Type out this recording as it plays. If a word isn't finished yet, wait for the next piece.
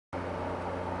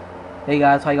Hey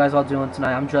guys, how you guys all doing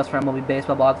tonight? I'm Just from MLB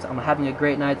Baseball Blogs. I'm having a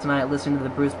great night tonight listening to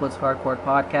the Bruce Blitz Hardcore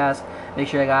podcast. Make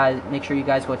sure you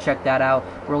guys go check that out.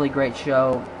 Really great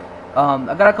show.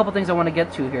 I've got a couple things I want to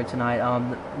get to here tonight.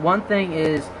 One thing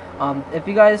is, if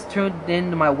you guys tuned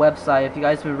into my website, if you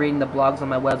guys have been reading the blogs on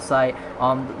my website,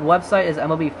 the website is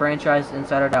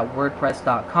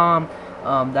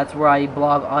MLBFranchiseInsider.wordpress.com. That's where I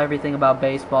blog everything about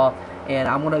baseball, and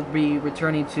I'm going to be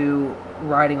returning to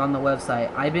writing on the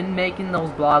website. I've been making those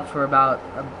blogs for about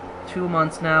 2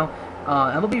 months now.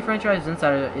 MLB Franchise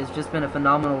Insider has just been a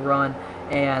phenomenal run,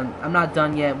 and I'm not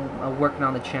done yet working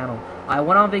on the channel. I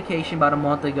went on vacation about a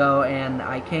month ago, and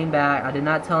I came back. I did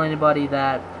not tell anybody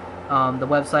that the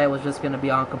website was just going to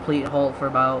be on complete hold for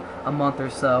about a month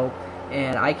or so,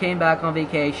 and I came back on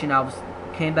vacation.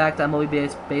 Came back to MLB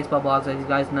Baseball Blogs. As you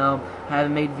guys know, I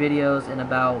haven't made videos in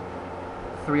about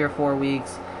 3 or 4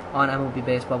 weeks on MLB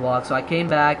Baseball Blogs. So I came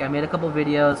back, I made a couple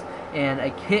videos, and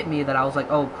it hit me that I was like,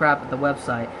 oh crap, the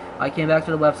website. I came back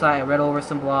to the website, I read over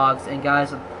some blogs, and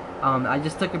guys, I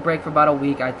just took a break for about a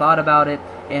week. I thought about it,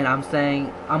 and I'm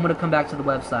saying I'm going to come back to the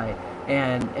website.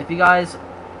 And if you guys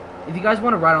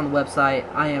want to write on the website,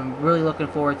 I am really looking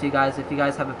forward to you guys. If you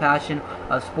guys have a passion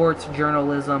of sports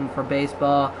journalism for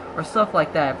baseball or stuff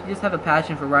like that, if you just have a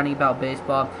passion for writing about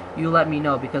baseball, you let me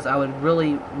know, because I would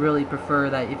really, really prefer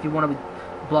that if you want to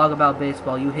blog about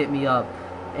baseball, you hit me up.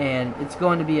 And it's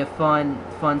going to be a fun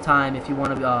time if you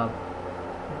want to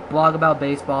blog about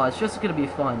baseball. It's just going to be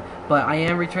fun. But I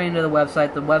am returning to the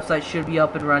website. The website should be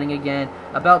up and running again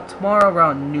about tomorrow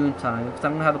around noontime, because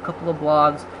I'm going to have a couple of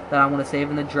blogs that I want to save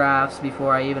in the drafts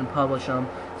before I even publish them.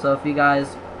 So if you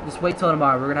guys just wait till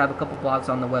tomorrow, we're going to have a couple blogs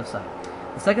on the website.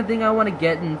 The second thing I want to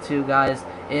get into, guys,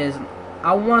 is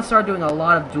I want to start doing a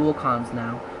lot of dual comms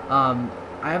now.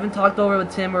 I haven't talked over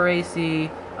with Tim or AC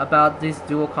about this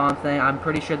dual comm thing. I'm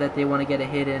pretty sure that they want to get a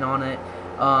hit in on it.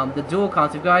 The dual comms,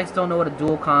 if you guys don't know what a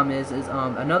dual comm is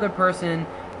another person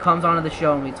comes onto the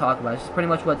show and we talk about it. It's just pretty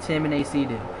much what Tim and AC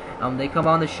do. They come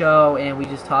on the show and we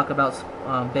just talk about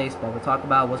baseball. We talk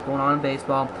about what's going on in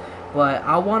baseball. But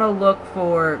I want to look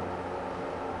for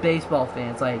baseball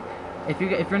fans. Like, if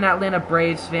you're an Atlanta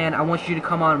Braves fan, I want you to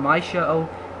come on my show,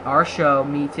 our show,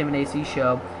 me, Tim, and AC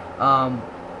show.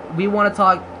 We want to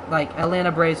talk like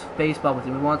Atlanta Braves baseball with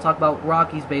you. We want to talk about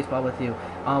Rockies baseball with you.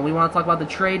 We want to talk about the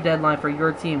trade deadline for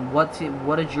your team.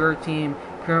 What is your team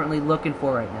currently looking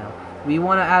for right now? We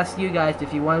want to ask you guys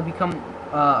if you want to become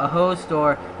a host,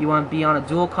 or you want to be on a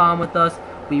dual comm with us.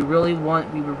 We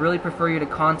would really prefer you to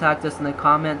contact us in the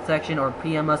comment section or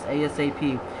PM us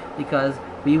ASAP, because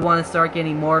we want to start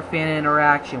getting more fan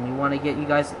interaction. We want to get you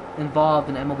guys involved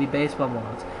in MLB Baseball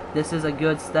Blogs. This is a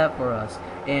good step for us,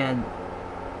 and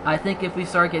I think if we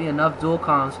start getting enough dual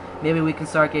comms, maybe we can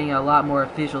start getting a lot more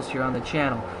officials here on the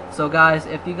channel. So guys,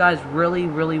 if you guys really,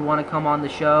 really want to come on the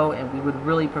show, and we would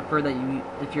really prefer that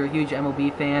if you're a huge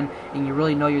MLB fan and you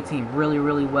really know your team really,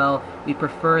 really well, we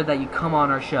prefer that you come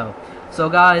on our show. So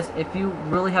guys, if you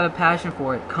really have a passion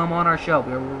for it, come on our show.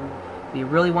 We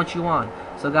really want you on.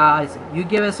 So guys, you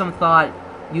give it some thought.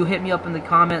 You hit me up in the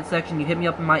comment section. You hit me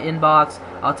up in my inbox.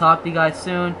 I'll talk to you guys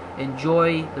soon.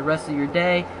 Enjoy the rest of your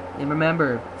day. And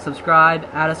remember, subscribe,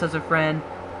 add us as a friend,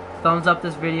 thumbs up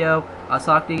this video. I'll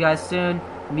talk to you guys soon.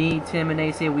 Me, Tim, and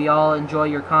AC, we all enjoy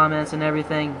your comments and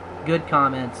everything. Good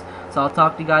comments. So I'll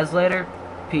talk to you guys later.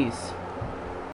 Peace.